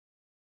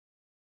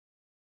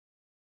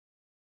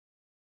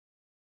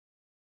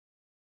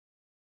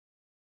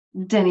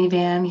Denny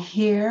Van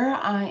here.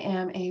 I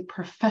am a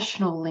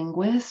professional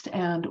linguist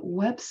and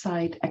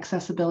website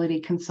accessibility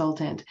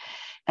consultant.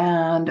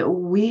 And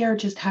we are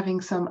just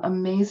having some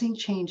amazing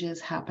changes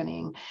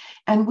happening.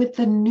 And with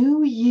the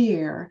new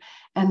year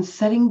and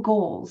setting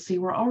goals, see,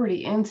 we're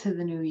already into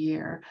the new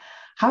year.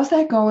 How's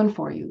that going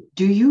for you?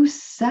 Do you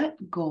set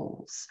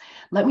goals?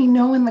 Let me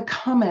know in the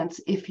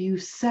comments if you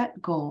set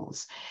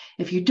goals.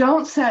 If you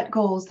don't set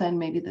goals, then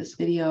maybe this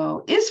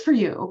video is for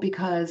you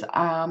because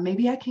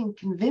maybe I can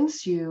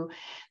convince you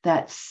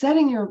that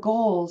setting your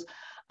goals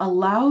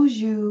allows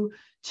you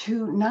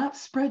to not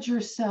spread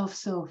yourself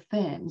so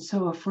thin.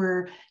 So if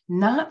we're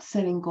not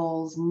setting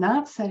goals,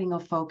 not setting a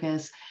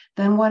focus,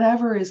 then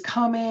whatever is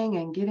coming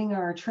and getting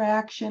our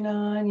attraction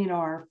on,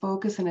 our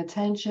focus and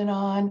attention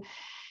on,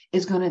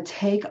 is going to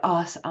take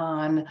us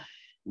on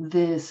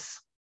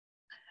this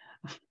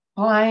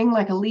flying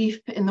like a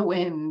leaf in the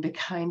wind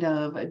kind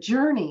of a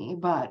journey.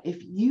 But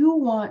if you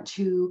want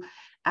to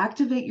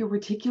activate your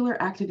reticular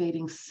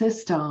activating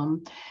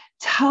system,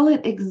 tell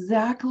it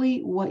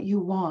exactly what you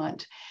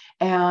want,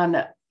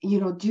 and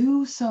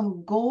do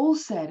some goal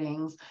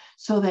settings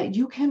so that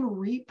you can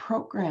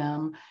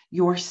reprogram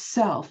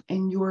yourself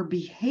and your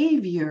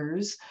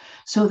behaviors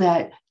so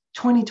that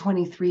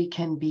 2023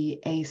 can be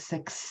a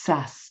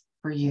success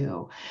for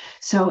you.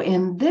 So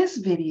in this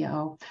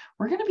video,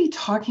 we're going to be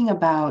talking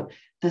about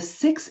the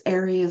 6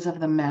 areas of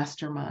the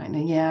mastermind.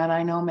 And yeah, and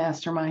I know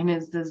mastermind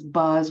is this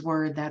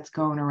buzzword that's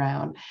going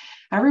around.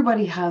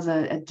 Everybody has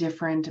a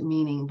different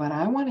meaning, but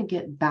I want to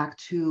get back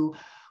to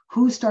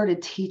who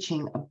started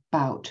teaching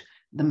about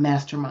the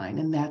mastermind,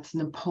 and that's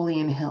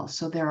Napoleon Hill.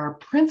 So there are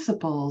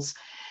principles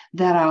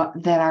that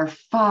are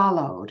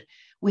followed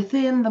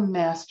within the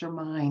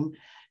mastermind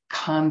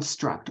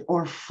construct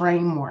or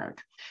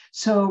framework.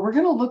 So we're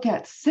going to look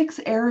at 6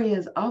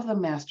 areas of the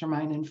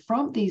mastermind, and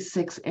from these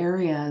 6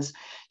 areas,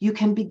 you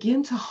can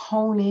begin to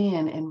hone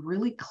in and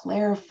really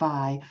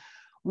clarify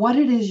what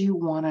it is you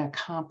want to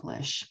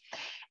accomplish.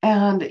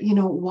 And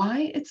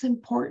why it's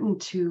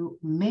important to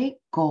make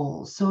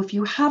goals. So if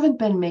you haven't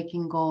been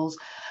making goals,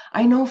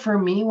 I know for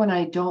me, when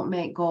I don't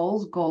make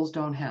goals, goals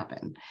don't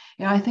happen.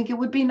 I think it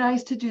would be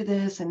nice to do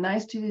this and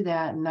nice to do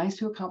that and nice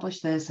to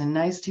accomplish this and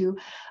nice to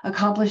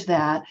accomplish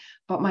that.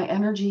 But my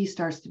energy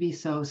starts to be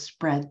so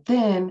spread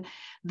thin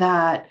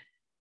that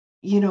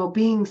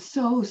being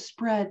so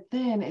spread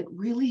thin, it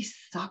really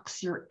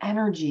sucks your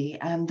energy,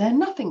 and then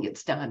nothing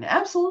gets done.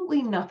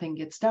 Absolutely nothing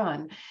gets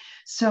done.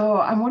 So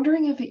I'm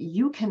wondering if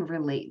you can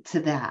relate to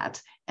that,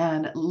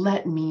 and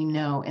let me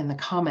know in the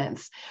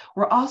comments.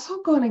 We're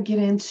also going to get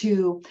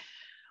into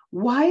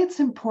why it's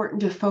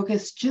important to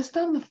focus just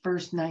on the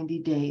first 90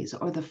 days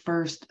or the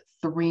first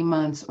 3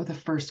 months or the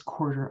first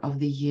quarter of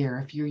the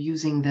year if you're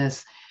using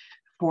this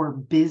for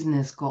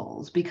business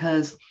goals,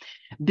 because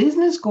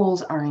business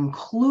goals are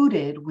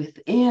included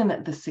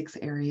within the 6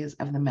 areas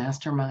of the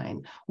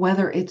mastermind,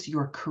 whether it's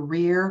your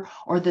career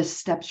or the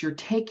steps you're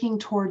taking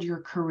toward your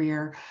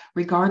career,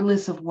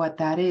 regardless of what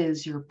that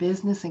is, your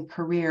business and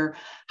career,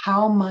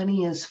 how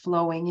money is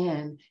flowing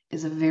in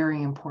is a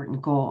very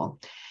important goal.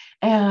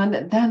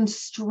 And then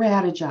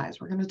strategize.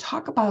 We're going to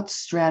talk about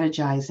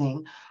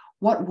strategizing,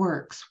 what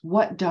works,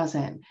 what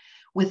doesn't,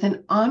 with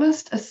an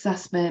honest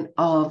assessment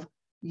of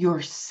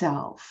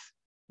yourself,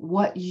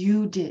 what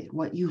you did,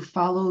 what you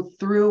followed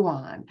through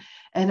on,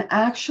 and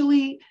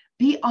actually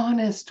be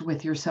honest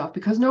with yourself,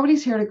 because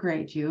nobody's here to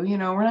grade you. We're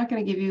not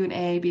going to give you an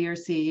A, B, or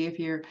C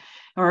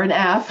or an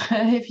F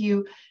if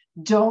you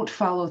don't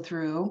follow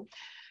through.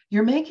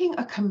 You're making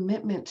a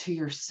commitment to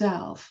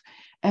yourself.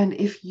 And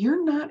if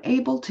you're not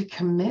able to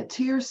commit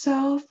to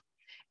yourself,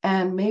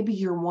 and maybe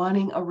you're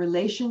wanting a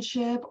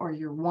relationship or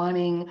you're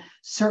wanting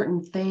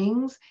certain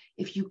things,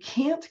 if you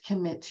can't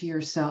commit to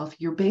yourself,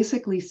 you're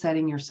basically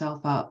setting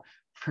yourself up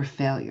for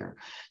failure.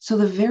 So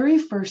the very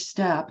first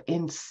step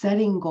in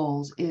setting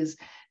goals is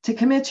to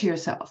commit to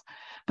yourself.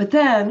 But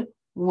then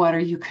what are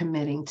you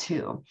committing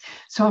to?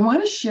 So I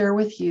want to share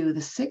with you the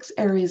 6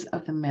 areas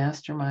of the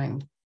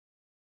mastermind.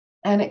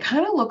 And it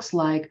kind of looks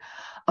like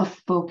a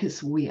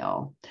focus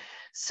wheel.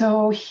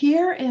 So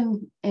here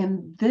in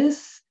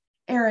this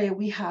area,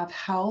 we have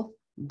health,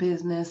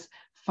 business,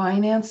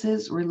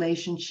 finances,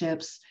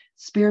 relationships,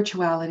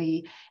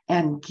 spirituality,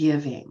 and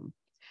giving.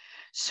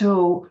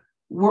 So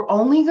we're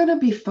only going to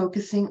be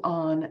focusing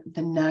on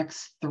the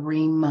next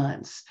 3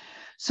 months.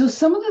 So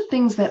some of the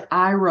things that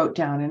I wrote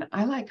down, and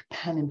I like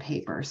pen and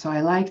paper, so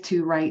I like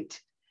to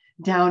write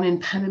down in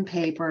pen and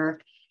paper,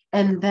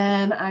 and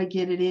then I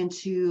get it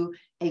into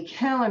a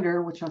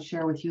calendar, which I'll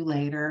share with you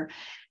later.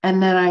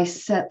 And then I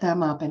set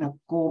them up in a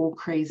goal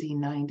crazy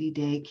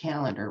 90-day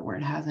calendar where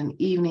it has an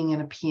evening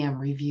and a PM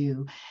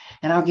review.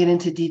 And I'll get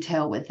into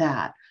detail with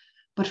that.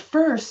 But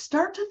first,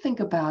 start to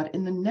think about,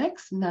 in the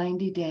next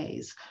 90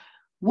 days,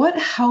 what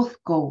health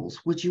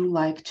goals would you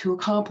like to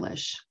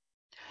accomplish?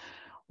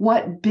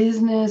 What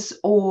business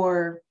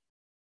or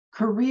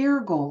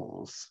career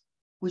goals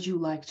would you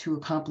like to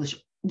accomplish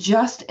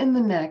just in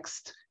the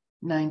next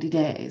 90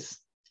 days?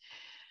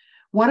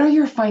 What are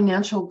your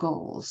financial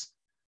goals?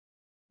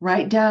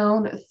 Write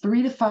down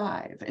 3 to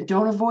 5.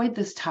 Don't avoid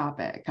this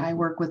topic. I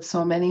work with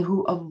so many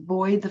who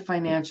avoid the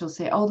financial,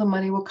 say, oh, the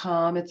money will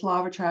come, it's law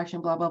of attraction,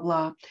 blah, blah,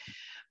 blah.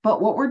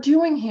 But what we're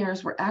doing here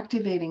is we're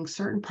activating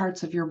certain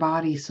parts of your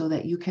body so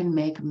that you can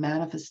make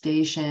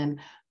manifestation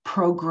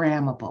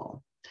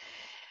programmable.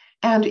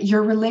 And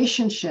your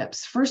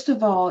relationships, first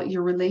of all,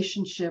 your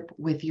relationship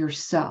with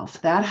yourself,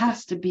 that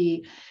has to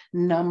be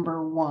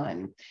number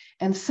one.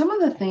 And some of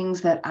the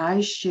things that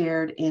I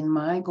shared in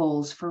my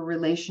goals for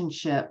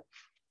relationship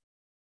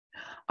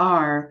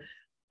are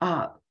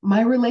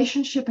my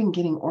relationship in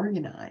getting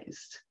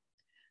organized.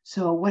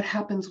 So what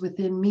happens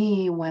within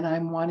me when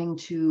I'm wanting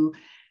to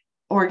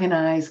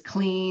organize,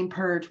 clean,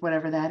 purge,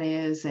 whatever that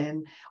is,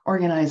 and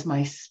organize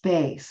my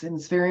space. And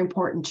it's very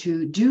important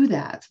to do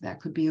that. That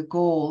could be a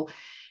goal.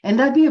 And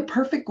that'd be a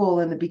perfect goal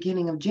in the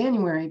beginning of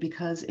January,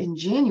 because in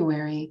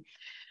January,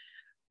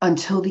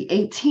 until the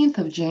 18th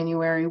of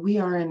January, we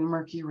are in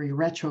Mercury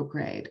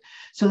retrograde.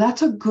 So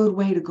that's a good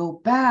way to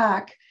go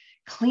back,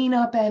 clean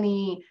up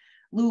any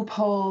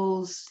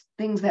loopholes,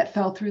 things that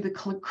fell through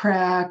the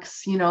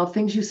cracks,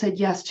 things you said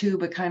yes to,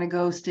 but kind of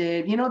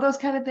ghosted, those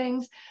kind of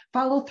things.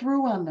 Follow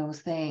through on those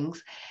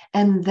things,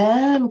 and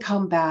then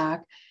come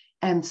back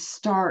and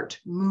start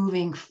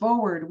moving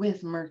forward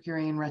with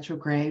Mercury in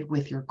retrograde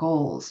with your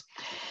goals.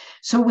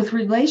 So with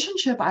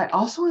relationship, I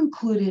also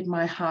included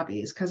my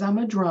hobbies, because I'm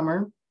a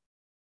drummer.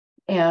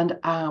 And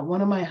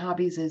one of my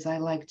hobbies is I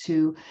like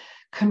to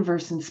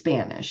converse in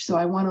Spanish. So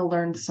I want to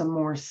learn some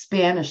more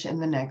Spanish in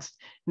the next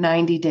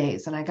 90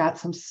 days. And I got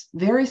some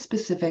very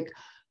specific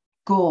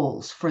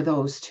goals for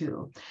those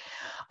two.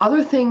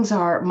 Other things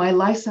are my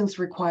license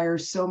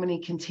requires so many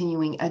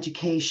continuing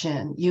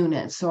education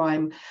units. So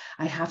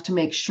I have to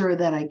make sure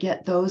that I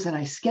get those and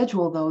I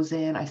schedule those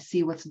in. I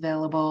see what's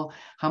available,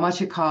 how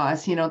much it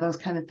costs, those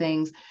kind of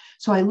things.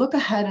 So I look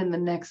ahead in the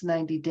next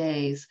 90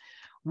 days,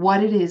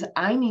 what it is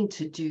I need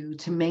to do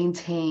to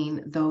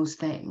maintain those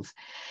things.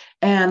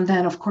 And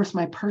then, of course,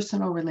 my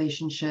personal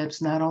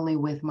relationships, not only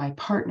with my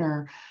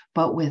partner,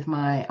 but with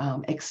my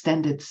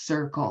extended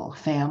circle,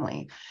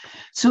 family.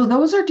 So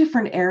those are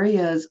different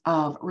areas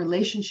of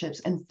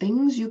relationships and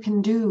things you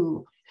can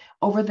do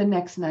over the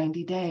next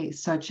 90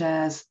 days, such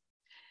as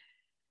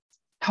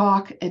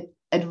talk,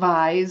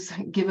 advise,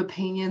 give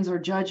opinions or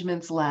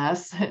judgments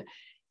less,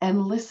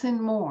 and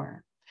listen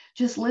more.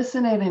 Just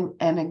listen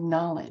and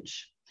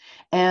acknowledge.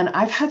 And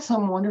I've had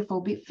some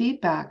wonderful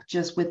feedback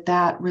just with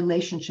that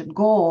relationship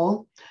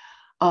goal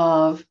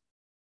of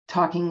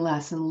talking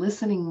less and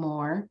listening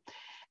more.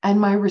 And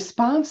my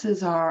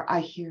responses are,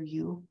 I hear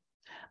you,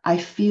 I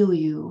feel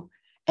you,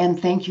 and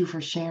thank you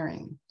for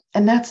sharing.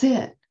 And that's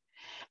it.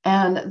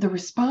 And the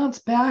response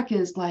back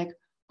is like,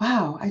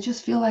 wow, I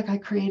just feel like I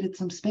created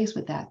some space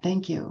with that.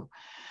 Thank you.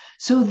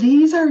 So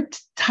these are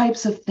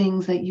types of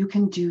things that you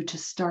can do to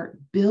start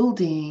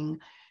building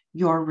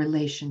your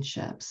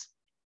relationships.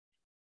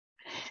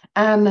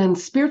 And then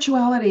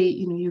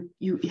spirituality,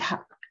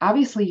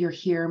 obviously you're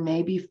here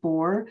maybe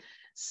for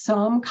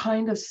some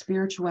kind of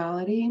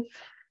spirituality.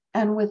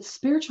 And with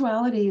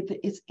spirituality,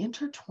 it's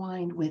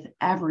intertwined with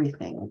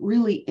everything. It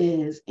really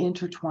is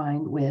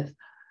intertwined with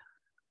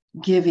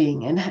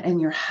giving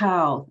and your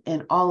health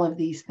and all of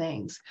these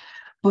things.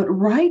 But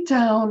write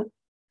down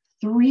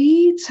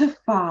 3 to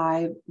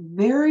 5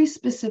 very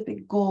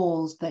specific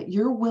goals that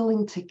you're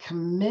willing to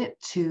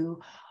commit to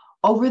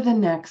over the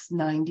next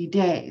 90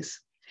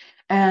 days.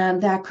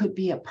 And that could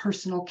be a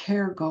personal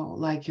care goal,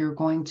 like you're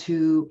going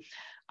to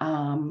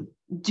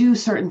do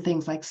certain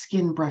things like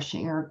skin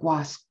brushing or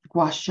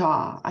gua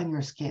sha on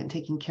your skin,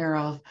 taking care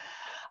of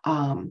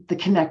the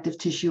connective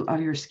tissue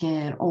of your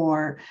skin,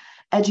 or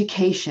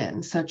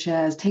education, such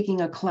as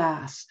taking a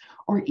class,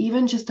 or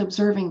even just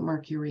observing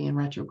Mercury in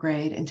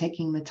retrograde and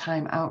taking the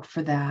time out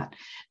for that.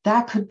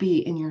 That could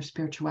be in your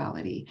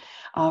spirituality.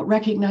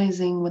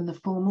 Recognizing when the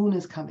full moon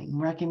is coming,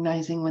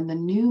 recognizing when the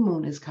new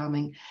moon is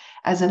coming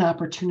as an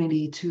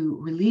opportunity to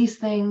release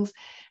things,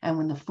 and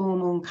when the full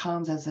moon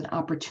comes as an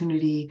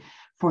opportunity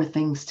for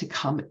things to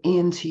come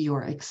into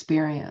your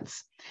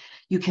experience.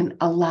 You can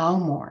allow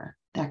more.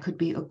 That could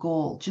be a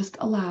goal. Just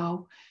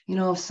allow,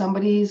 if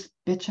somebody's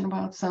bitching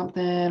about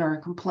something or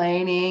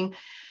complaining,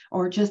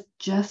 or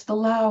just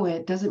allow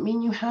it. Doesn't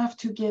mean you have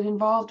to get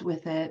involved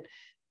with it.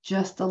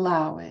 Just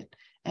allow it,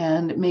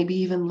 and maybe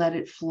even let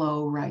it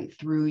flow right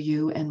through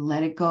you and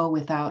let it go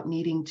without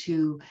needing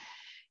to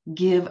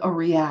give a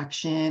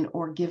reaction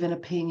or give an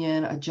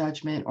opinion, a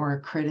judgment, or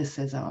a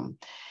criticism.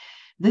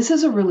 This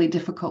is a really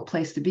difficult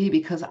place to be,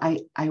 because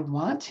I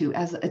want to,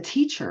 as a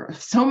teacher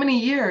of so many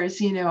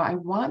years, I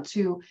want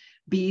to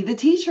be the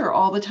teacher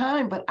all the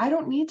time, but I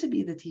don't need to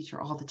be the teacher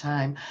all the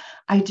time.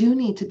 I do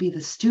need to be the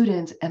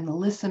student and the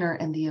listener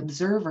and the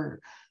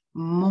observer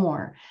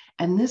more.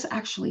 And this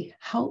actually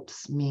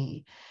helps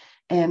me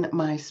in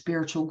my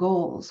spiritual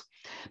goals.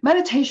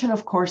 Meditation,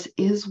 of course,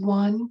 is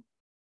one.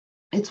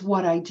 It's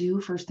what I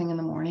do first thing in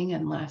the morning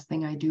and last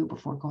thing I do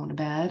before going to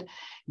bed.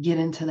 Get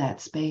into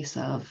that space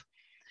of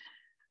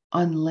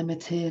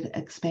unlimited,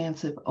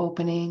 expansive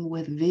opening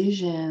with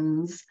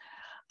visions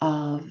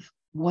of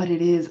what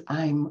it is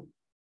I'm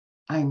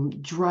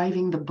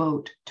driving the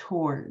boat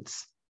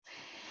towards.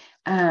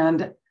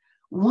 And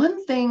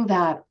one thing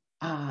that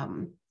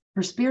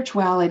for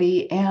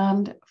spirituality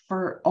and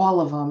for all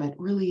of them, it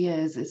really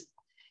is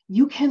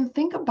you can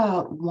think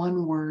about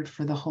one word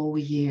for the whole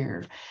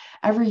year.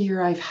 Every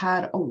year I've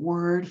had a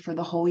word for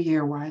the whole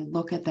year where I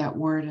look at that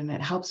word and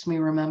it helps me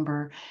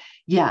remember,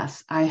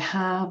 yes, I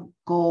have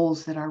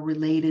goals that are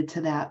related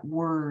to that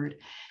word.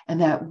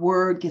 And that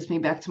word gets me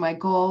back to my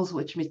goals,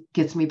 which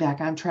gets me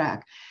back on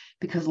track.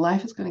 Because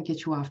life is going to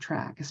get you off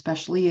track,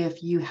 especially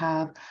if you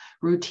have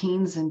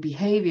routines and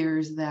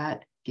behaviors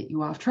that get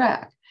you off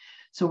track.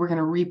 So we're going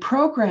to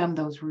reprogram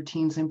those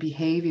routines and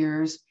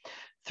behaviors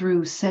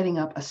through setting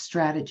up a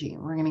strategy.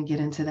 We're going to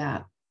get into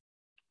that.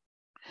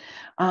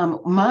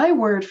 My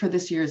word for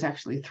this year is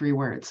actually 3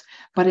 words,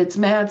 but it's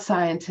mad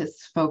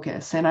scientist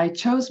focus. And I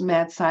chose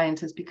mad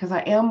scientist because I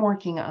am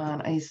working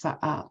on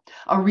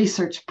a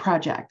research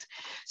project.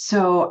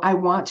 So I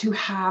want to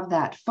have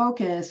that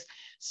focus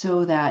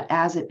so that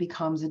as it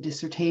becomes a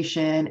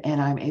dissertation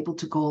and I'm able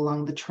to go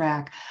along the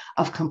track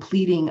of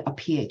completing a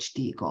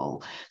PhD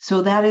goal.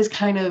 So that is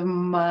kind of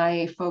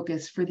my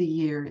focus for the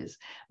year is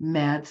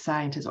mad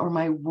scientist, or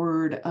my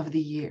word of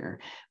the year,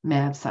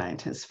 mad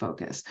scientist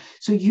focus.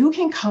 So you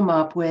can come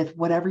up with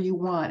whatever you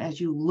want as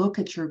you look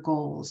at your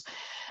goals.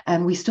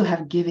 And we still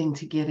have giving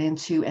to get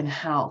into and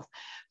health.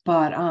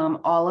 But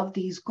all of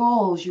these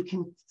goals, you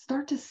can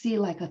start to see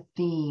like a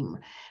theme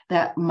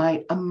that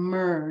might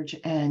emerge,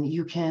 and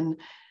you can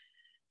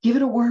give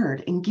it a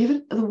word and give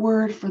it the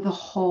word for the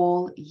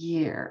whole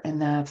year.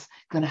 And that's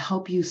going to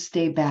help you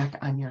stay back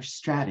on your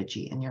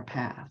strategy and your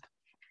path.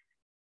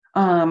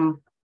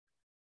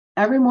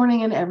 Every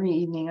morning and every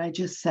evening, I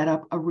just set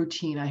up a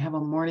routine. I have a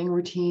morning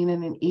routine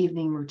and an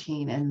evening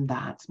routine, and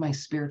that's my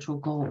spiritual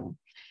goal.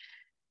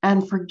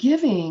 And for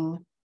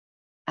giving,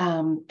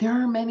 there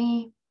are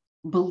many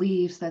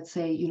beliefs that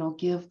say,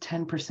 give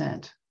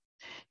 10%.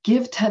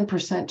 Give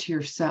 10% to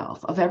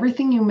yourself. Of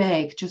everything you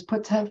make, just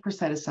put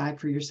 10%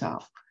 aside for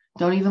yourself.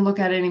 Don't even look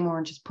at it anymore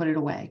and just put it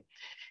away.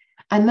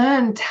 And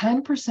then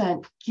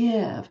 10%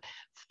 give.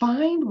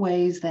 Find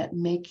ways that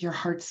make your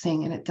heart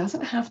sing. And it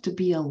doesn't have to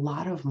be a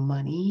lot of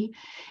money.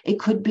 It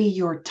could be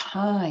your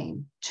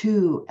time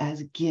too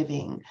as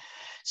giving.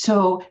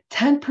 So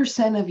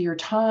 10% of your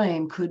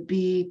time could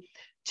be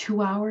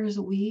 2 hours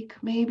a week,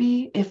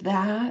 maybe, if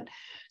that.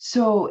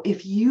 So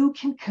if you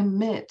can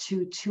commit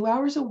to 2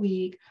 hours a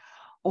week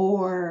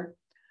or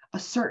a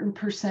certain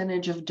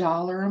percentage of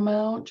dollar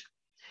amount,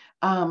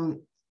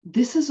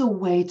 this is a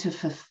way to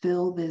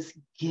fulfill this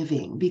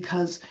giving,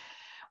 because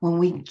when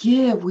we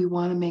give, we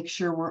want to make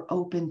sure we're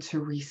open to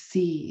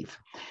receive.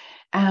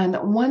 And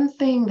one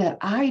thing that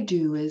I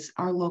do is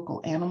our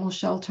local animal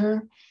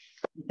shelter,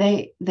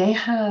 they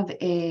have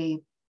a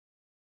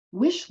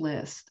wish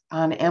list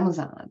on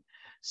Amazon.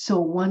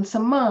 So once a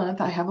month,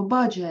 I have a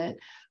budget,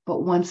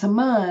 but once a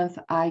month,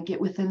 I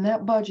get within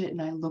that budget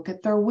and I look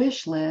at their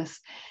wish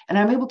list and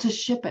I'm able to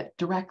ship it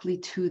directly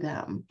to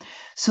them.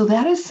 So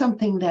that is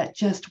something that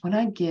just when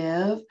I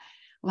give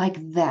like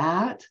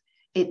that,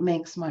 it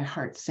makes my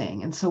heart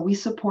sing. And so we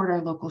support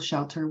our local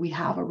shelter. We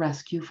have a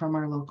rescue from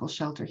our local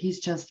shelter. He's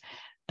just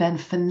been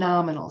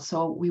phenomenal.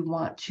 So we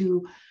want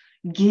to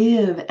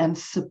give and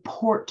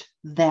support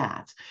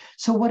that.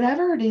 So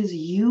whatever it is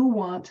you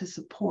want to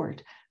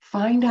support,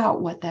 find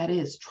out what that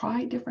is.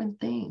 Try different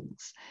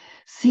things.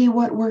 See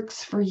what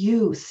works for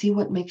you. See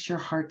what makes your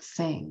heart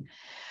sing.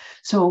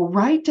 So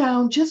write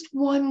down just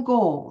one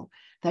goal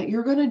that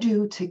you're going to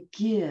do to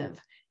give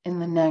in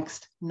the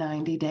next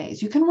 90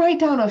 days. You can write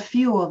down a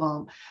few of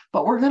them,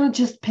 but we're going to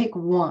just pick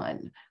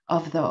one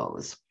of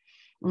those.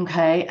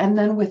 Okay. And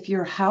then with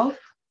your health,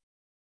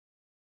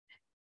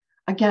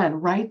 again,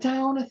 write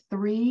down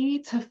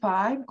 3 to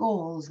 5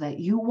 goals that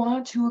you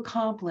want to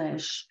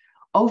accomplish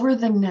over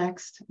the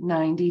next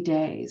 90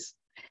 days.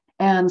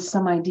 And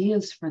some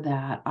ideas for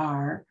that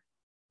are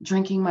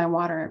drinking my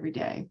water every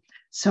day.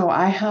 So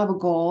I have a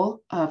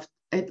goal of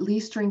at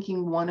least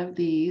drinking one of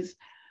these.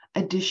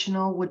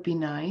 Additional would be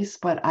nice,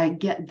 but I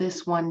get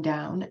this one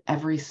down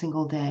every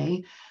single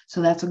day.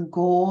 So that's a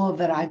goal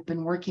that I've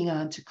been working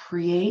on to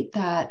create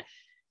that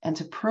and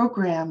to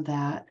program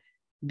that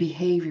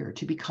behavior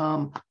to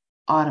become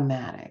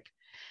automatic.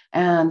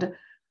 And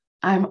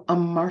I'm a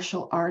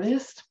martial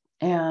artist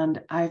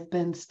and I've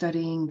been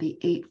studying the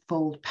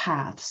 8-fold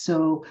path.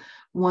 So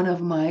one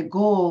of my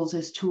goals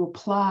is to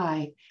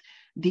apply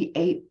the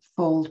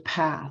 8-fold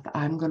path.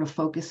 I'm going to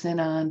focus in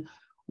on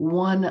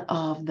one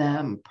of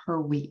them per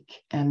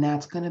week. And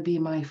that's going to be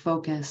my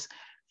focus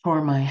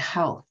for my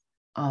health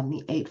on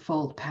the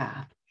 8-fold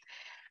path.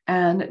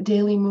 And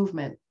daily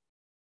movement.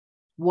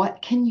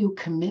 What can you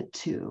commit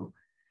to?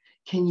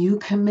 Can you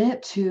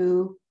commit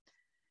to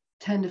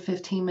 10 to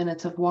 15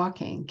 minutes of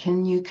walking?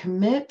 Can you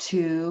commit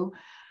to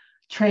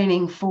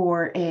training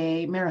for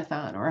a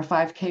marathon or a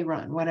 5K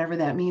run, whatever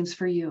that means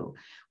for you?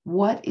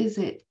 What is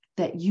it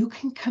that you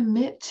can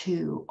commit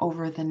to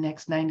over the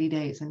next 90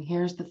 days? And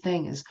here's the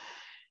thing is,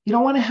 You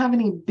don't want to have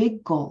any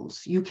big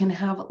goals. You can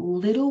have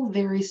little,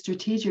 very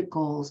strategic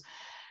goals,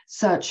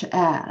 such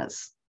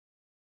as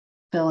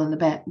fill in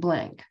the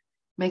blank,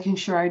 making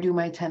sure I do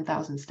my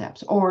 10,000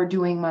 steps, or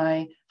doing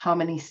my how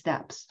many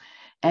steps,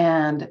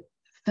 and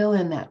fill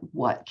in that.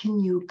 What can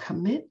you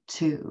commit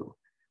to?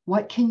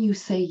 What can you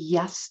say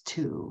yes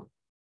to?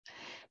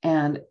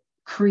 And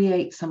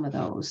create some of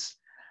those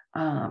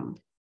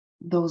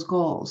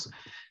goals.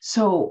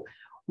 So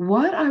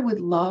what I would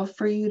love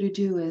for you to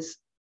do is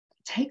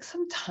take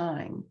some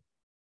time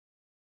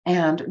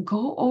and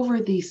go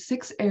over these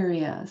 6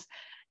 areas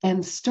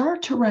and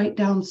start to write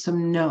down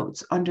some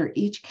notes under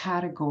each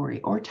category,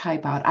 or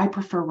type out. I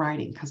prefer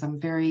writing because I'm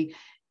very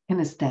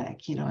kinesthetic.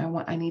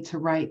 I need to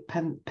write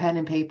pen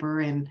and paper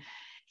and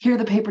hear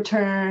the paper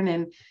turn,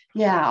 and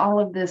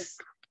all of this.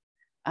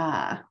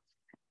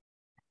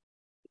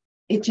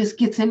 It just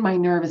gets in my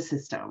nervous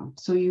system.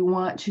 So you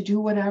want to do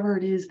whatever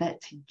it is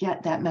that to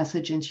get that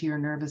message into your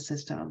nervous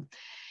system,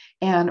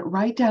 and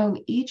write down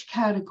each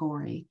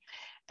category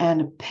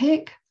and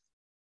pick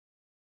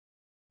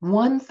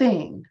one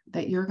thing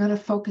that you're going to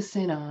focus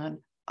in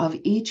on of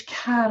each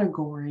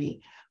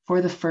category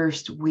for the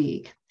first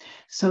week.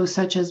 So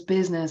such as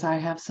business, I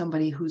have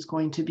somebody who's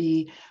going to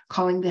be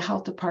calling the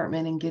health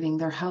department and getting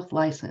their health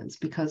license,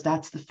 because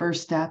that's the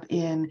first step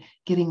in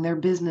getting their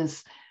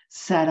business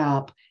set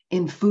up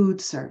in food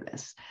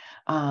service.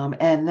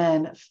 And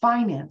then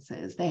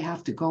finances, they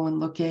have to go and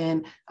look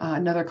in.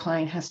 Another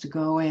client has to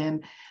go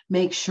and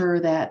make sure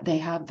that they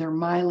have their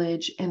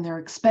mileage and their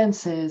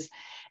expenses,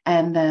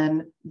 and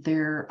then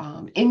their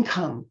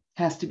income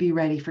has to be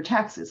ready for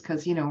taxes,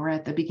 because we're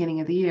at the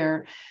beginning of the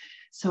year.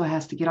 So it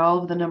has to get all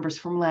of the numbers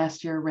from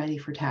last year ready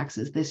for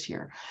taxes this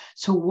year.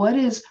 So what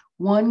is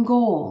one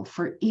goal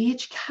for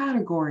each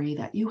category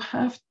that you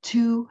have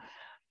to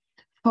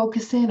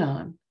focus in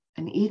on,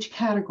 and each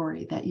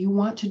category that you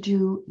want to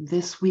do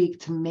this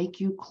week to make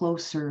you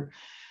closer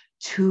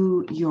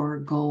to your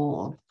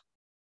goal?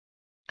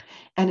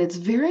 And it's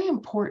very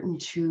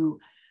important to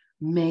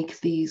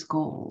make these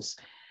goals,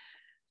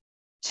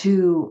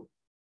 to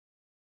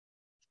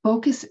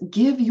focus,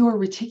 give your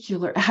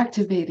reticular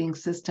activating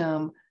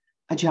system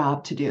a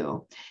job to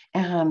do.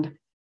 And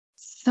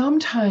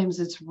sometimes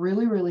it's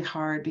really, really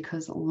hard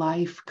because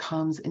life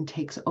comes and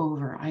takes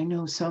over. I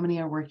know so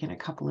many are working a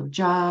couple of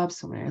jobs,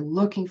 so many are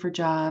looking for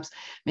jobs,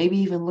 maybe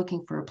even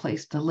looking for a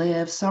place to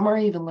live. Some are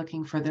even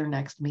looking for their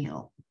next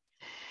meal.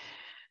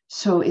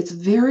 So it's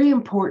very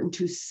important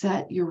to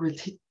set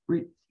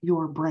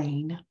your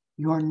brain,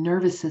 your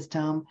nervous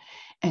system,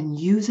 and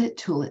use it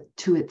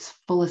to its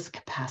fullest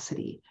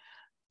capacity.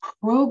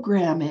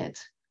 Program it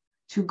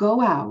to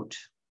go out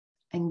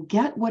and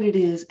get what it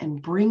is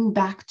and bring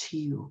back to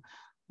you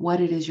what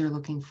it is you're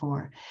looking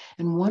for.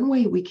 And one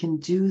way we can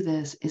do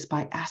this is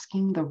by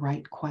asking the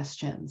right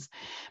questions.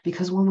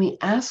 Because when we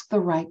ask the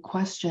right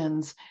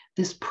questions,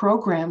 this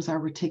programs our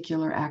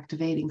reticular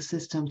activating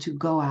system to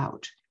go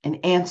out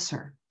and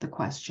answer the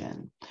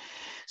question.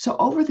 So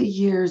over the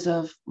years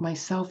of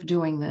myself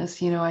doing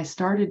this, I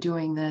started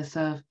doing this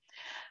of,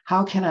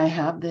 how can I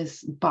have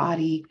this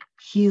body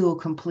heal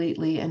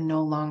completely and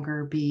no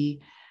longer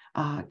be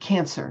have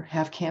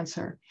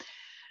cancer?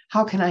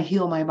 How can I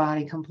heal my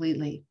body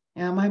completely?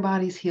 My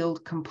body's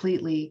healed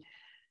completely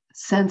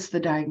since the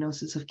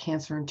diagnosis of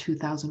cancer in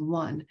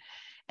 2001.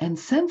 And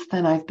since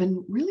then, I've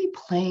been really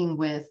playing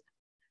with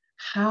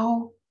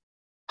how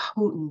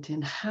potent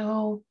and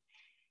how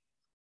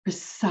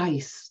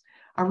precise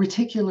our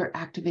reticular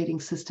activating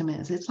system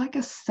is. It's like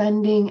a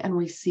sending and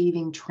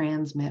receiving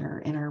transmitter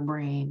in our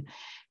brain.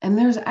 And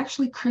there's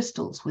actually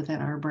crystals within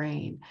our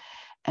brain.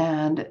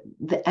 And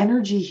the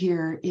energy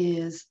here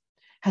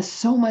has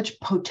so much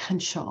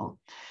potential.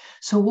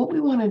 So what we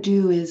want to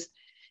do is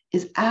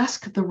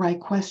ask the right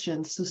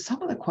questions. So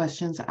some of the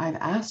questions I've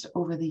asked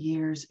over the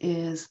years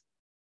is,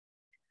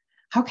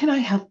 how can I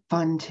have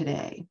fun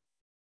today?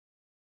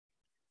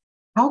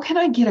 How can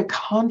I get a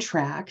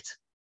contract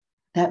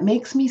that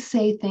makes me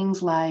say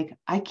things like,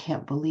 I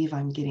can't believe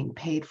I'm getting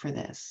paid for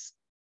this?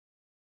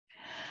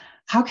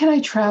 How can I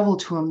travel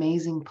to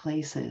amazing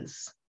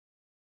places?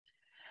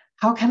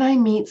 How can I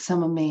meet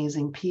some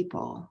amazing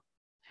people?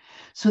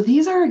 So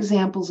these are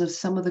examples of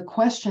some of the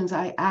questions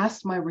I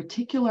asked my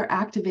reticular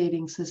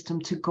activating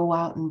system to go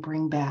out and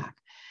bring back.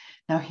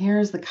 Now,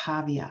 here's the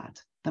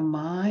caveat. The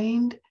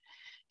mind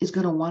is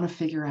going to want to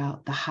figure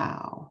out the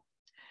how.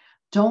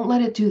 Don't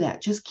let it do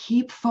that. Just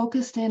keep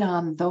focused in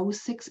on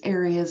those 6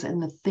 areas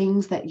and the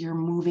things that you're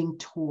moving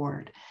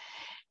toward.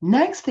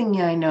 Next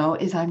thing I know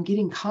is I'm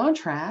getting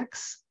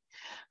contracts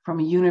from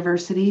a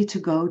university to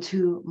go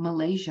to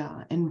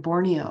Malaysia and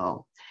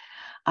Borneo.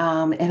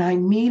 And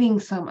I'm meeting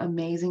some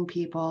amazing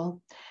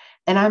people,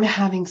 and I'm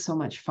having so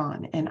much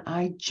fun. And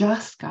I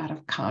just got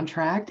a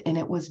contract and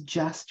it was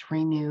just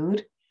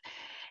renewed.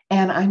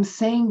 And I'm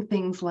saying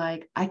things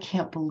like, I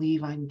can't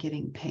believe I'm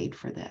getting paid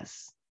for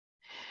this.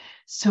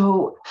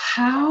 So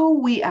how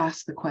we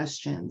ask the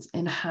questions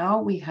and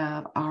how we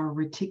have our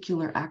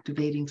reticular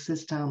activating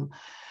system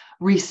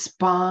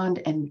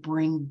respond and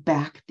bring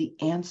back the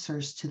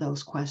answers to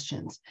those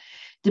questions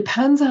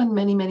Depends on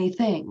many, many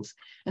things.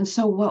 And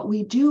so what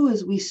we do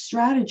is we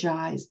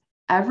strategize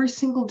every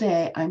single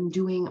day. I'm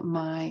doing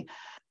my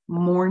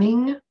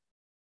morning,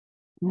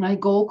 my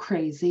goal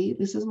crazy.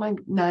 This is my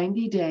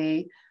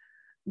 90-day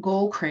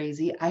goal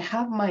crazy. I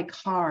have my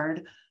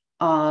card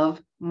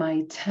of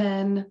my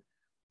 10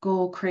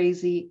 goal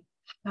crazy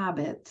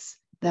habits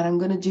that I'm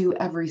going to do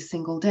every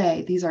single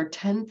day. These are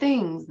 10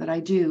 things that I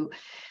do.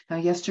 Now,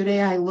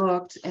 yesterday I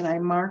looked and I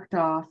marked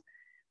off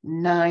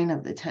 9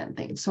 of the 10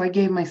 things. So I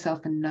gave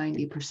myself a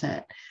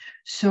 90%.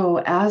 So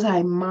as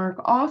I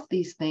mark off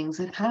these things,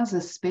 it has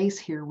a space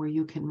here where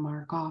you can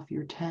mark off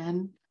your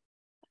 10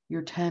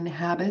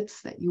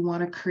 habits that you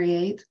want to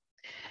create.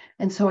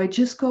 And so I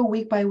just go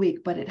week by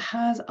week, but it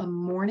has a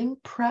morning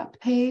prep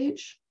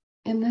page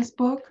in this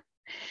book.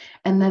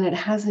 And then it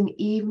has an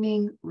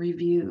evening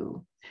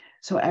review.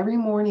 So every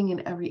morning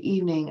and every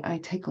evening, I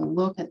take a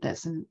look at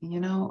this. And,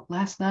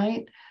 last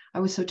night I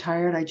was so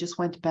tired. I just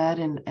went to bed.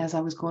 And as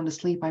I was going to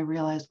sleep, I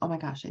realized, oh my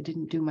gosh, I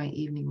didn't do my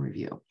evening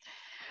review.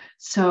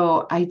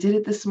 So I did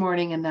it this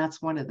morning. And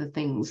that's one of the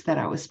things that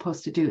I was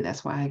supposed to do.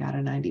 That's why I got a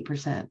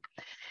 90%.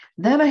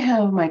 Then I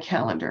have my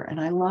calendar. And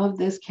I love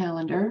this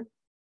calendar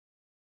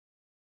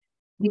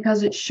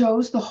because it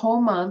shows the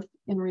whole month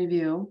in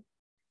review.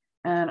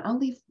 And I'll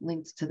leave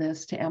links to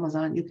this to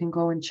Amazon. You can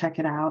go and check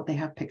it out. They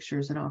have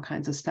pictures and all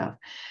kinds of stuff.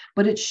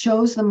 But it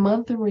shows the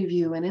month in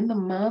review. And in the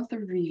month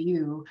of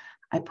review,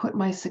 I put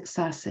my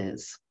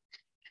successes.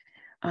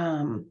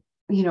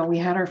 We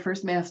had our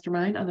first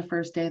mastermind on the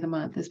first day of the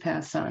month this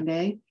past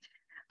Sunday.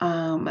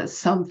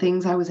 Some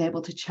things I was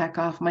able to check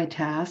off my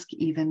task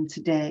even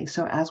today.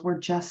 So as we're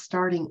just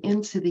starting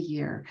into the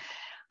year,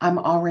 I'm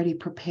already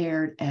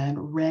prepared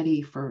and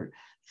ready for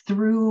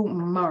through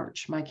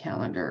March. My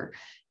calendar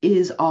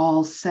is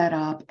all set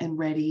up and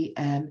ready,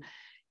 and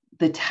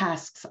the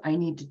tasks I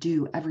need to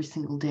do every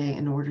single day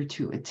in order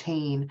to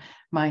attain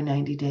my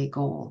 90-day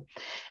goal.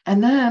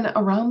 And then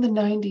around the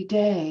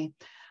 90-day,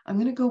 we're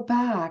going to go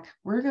back,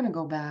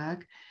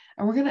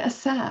 and we're going to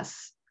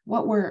assess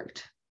what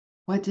worked,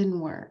 what didn't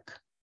work.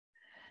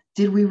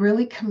 Did we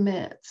really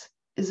commit?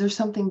 Is there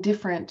something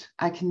different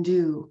I can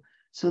do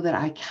so that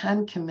I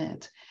can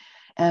commit?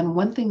 And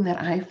one thing that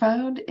I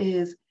found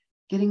is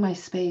getting my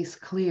space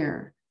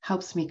clear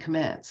helps me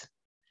commit.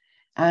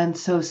 And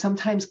so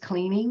sometimes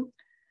cleaning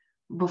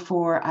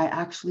before I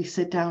actually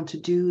sit down to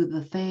do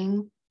the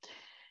thing.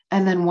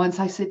 And then once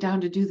I sit down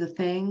to do the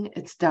thing,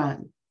 it's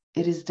done.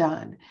 It is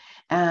done.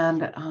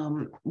 And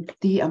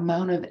the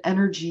amount of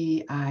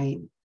energy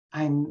I'm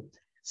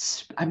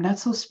not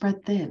so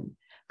spread thin.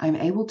 I'm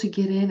able to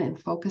get in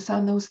and focus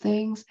on those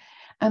things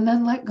and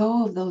then let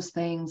go of those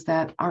things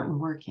that aren't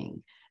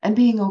working. And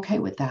being okay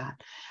with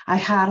that. I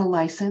had a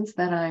license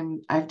that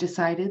I've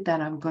decided that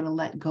I'm going to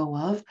let go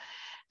of.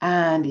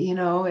 And,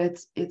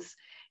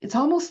 it's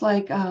almost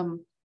like a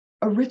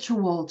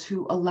ritual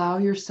to allow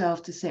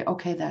yourself to say,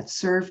 okay, that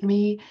served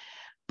me,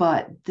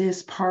 but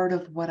this part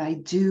of what I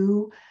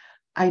do,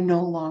 I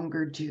no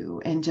longer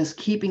do. And just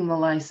keeping the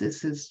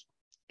license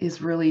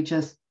is really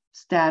just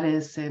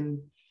status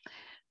and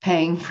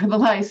paying for the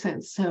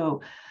license.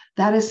 So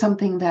that is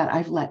something that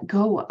I've let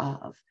go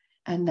of.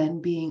 And then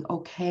being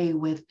okay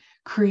with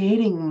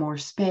creating more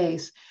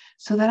space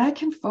so that I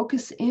can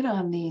focus in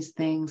on these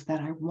things that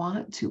I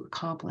want to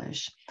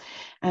accomplish.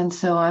 And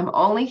so I'm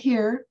only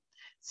here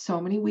so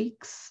many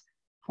weeks,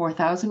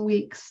 4,000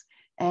 weeks,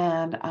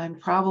 and I'm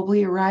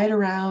probably right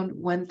around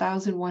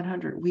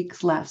 1,100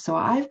 weeks left. So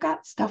I've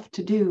got stuff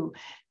to do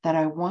that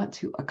I want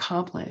to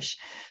accomplish.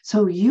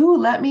 So you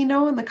let me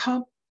know in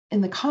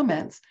the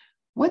comments,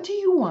 what do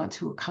you want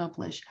to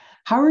accomplish?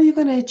 How are you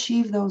going to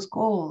achieve those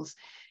goals?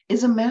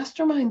 Is a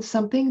mastermind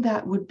something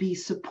that would be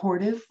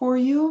supportive for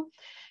you,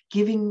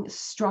 giving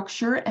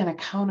structure and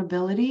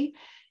accountability?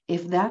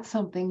 If that's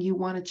something you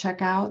want to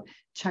check out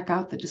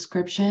the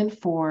description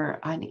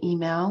for an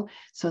email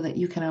so that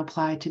you can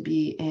apply to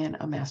be in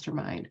a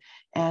mastermind.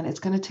 And it's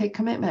going to take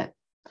commitment.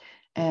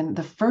 And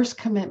the first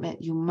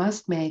commitment you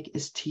must make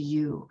is to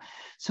you.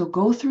 So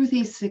go through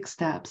these 6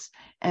 steps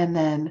and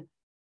then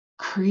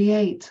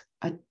create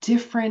a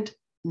different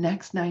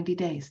next 90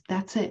 days.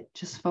 That's it.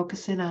 Just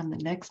focus in on the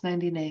next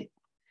 90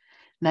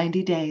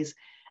 days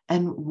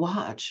and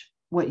watch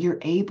what you're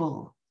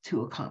able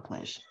to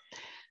accomplish.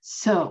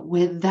 So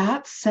with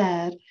that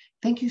said,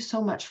 thank you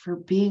so much for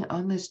being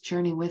on this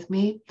journey with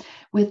me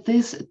with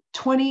this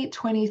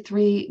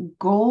 2023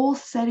 goal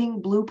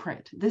setting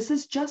blueprint. This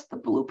is just the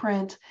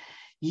blueprint.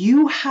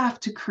 You have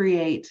to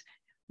create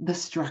the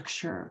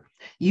structure.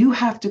 You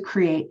have to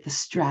create the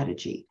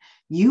strategy.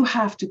 You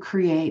have to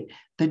create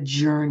the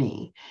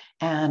journey.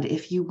 And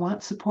if you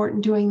want support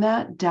in doing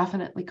that,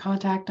 definitely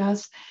contact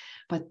us.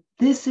 But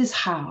this is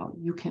how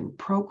you can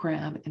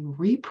program and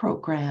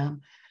reprogram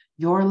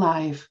your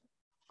life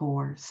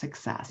for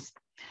success.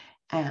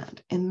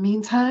 And in the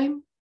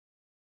meantime,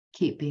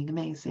 keep being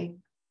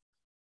amazing.